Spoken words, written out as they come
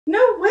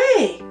No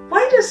way!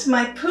 Why does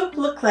my poop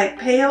look like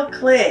pale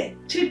clay?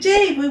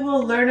 Today we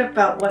will learn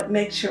about what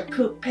makes your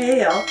poop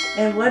pale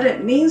and what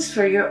it means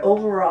for your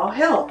overall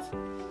health.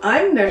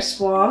 I'm Nurse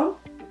Wong,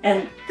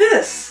 and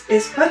this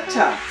is Butt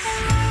Talks.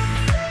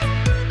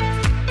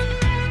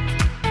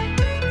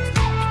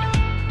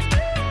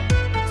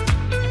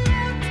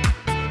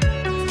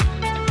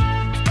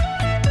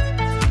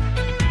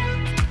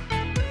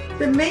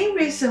 The main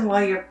reason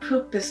why your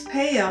poop is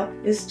pale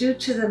is due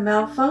to the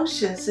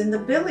malfunctions in the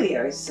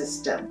biliary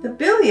system. The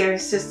biliary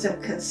system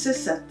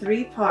consists of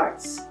three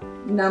parts.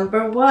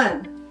 Number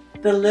 1,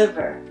 the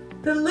liver.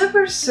 The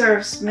liver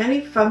serves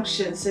many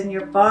functions in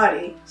your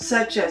body,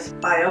 such as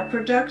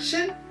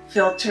bioproduction,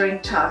 filtering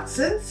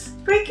toxins,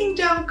 breaking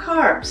down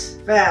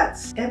carbs,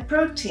 fats, and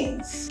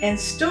proteins, and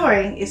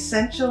storing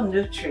essential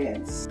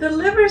nutrients. The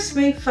liver's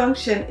main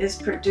function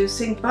is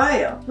producing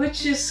bile,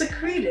 which is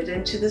secreted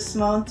into the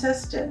small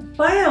intestine.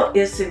 Bile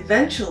is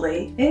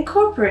eventually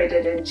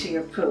incorporated into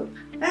your poop.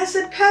 As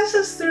it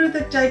passes through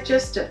the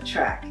digestive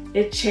tract,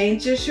 it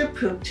changes your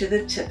poop to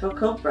the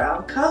typical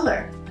brown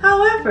color.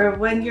 However,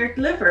 when your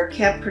liver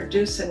can't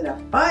produce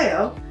enough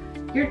bile,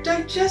 your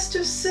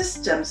digestive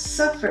system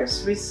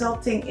suffers,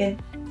 resulting in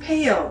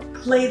pale,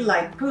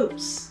 clay-like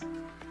poops.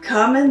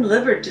 Common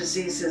liver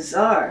diseases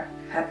are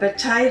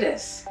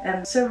hepatitis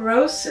and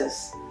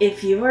cirrhosis.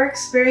 If you are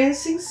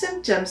experiencing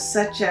symptoms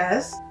such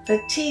as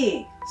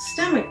fatigue,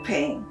 stomach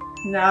pain,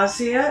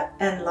 nausea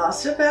and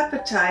loss of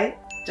appetite,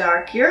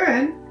 dark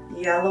urine,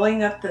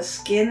 yellowing of the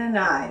skin and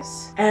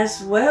eyes,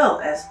 as well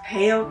as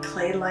pale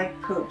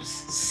clay-like poops,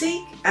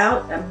 seek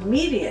out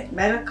immediate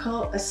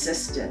medical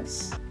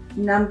assistance.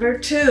 Number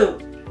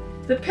 2,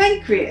 the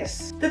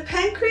pancreas. The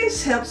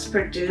pancreas helps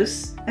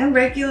produce and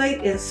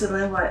regulate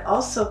insulin while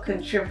also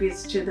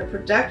contributes to the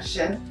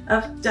production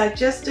of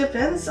digestive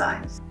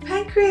enzymes.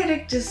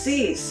 Pancreatic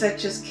disease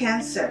such as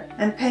cancer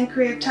and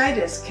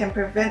pancreatitis can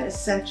prevent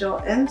essential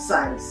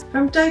enzymes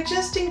from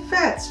digesting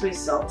fats,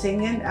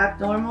 resulting in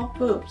abnormal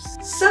poops.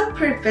 Some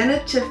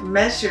preventative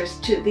measures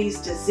to these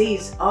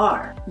diseases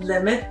are: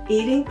 limit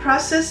eating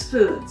processed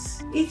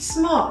foods, eat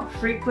small,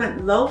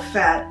 frequent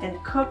low-fat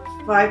and cooked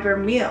fiber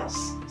meals,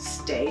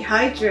 stay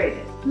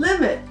hydrated,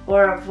 limit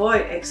or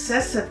avoid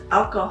excessive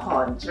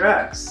alcohol and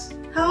drugs.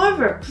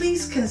 However,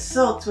 please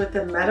consult with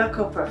a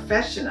medical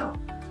professional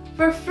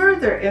for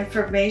further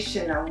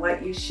information on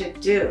what you should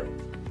do.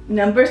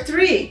 Number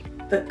 3,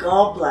 the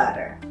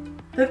gallbladder.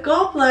 The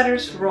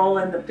gallbladder's role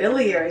in the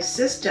biliary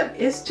system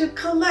is to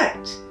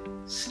collect,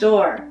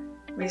 store,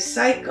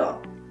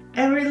 recycle,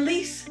 and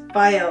release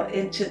bile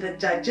into the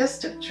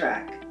digestive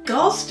tract.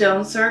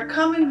 Gallstones are a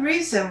common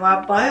reason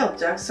why bile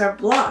ducts are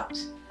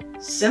blocked.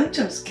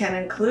 Symptoms can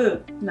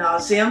include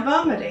nausea and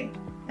vomiting,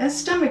 and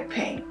stomach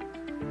pain.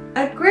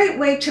 A great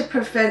way to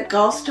prevent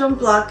gallstone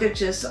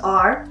blockages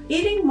are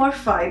eating more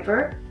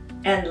fiber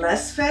and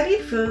less fatty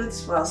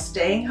foods while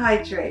staying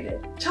hydrated.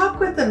 Talk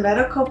with a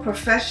medical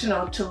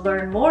professional to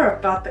learn more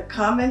about the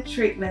common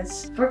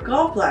treatments for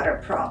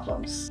gallbladder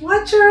problems.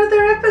 Watch our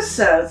other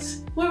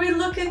episodes where we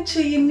look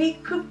into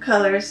unique poop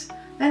colors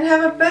and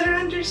have a better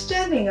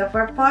understanding of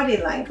our body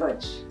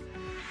language.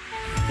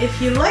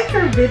 If you like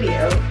our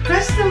video,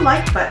 press the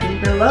like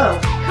button below.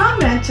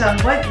 Comment on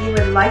what you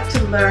would like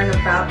to learn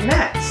about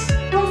next.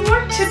 For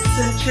more tips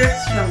and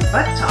tricks from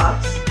Butt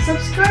Talks,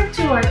 subscribe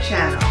to our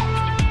channel.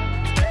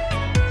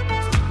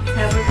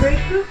 Have a great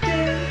poop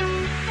day!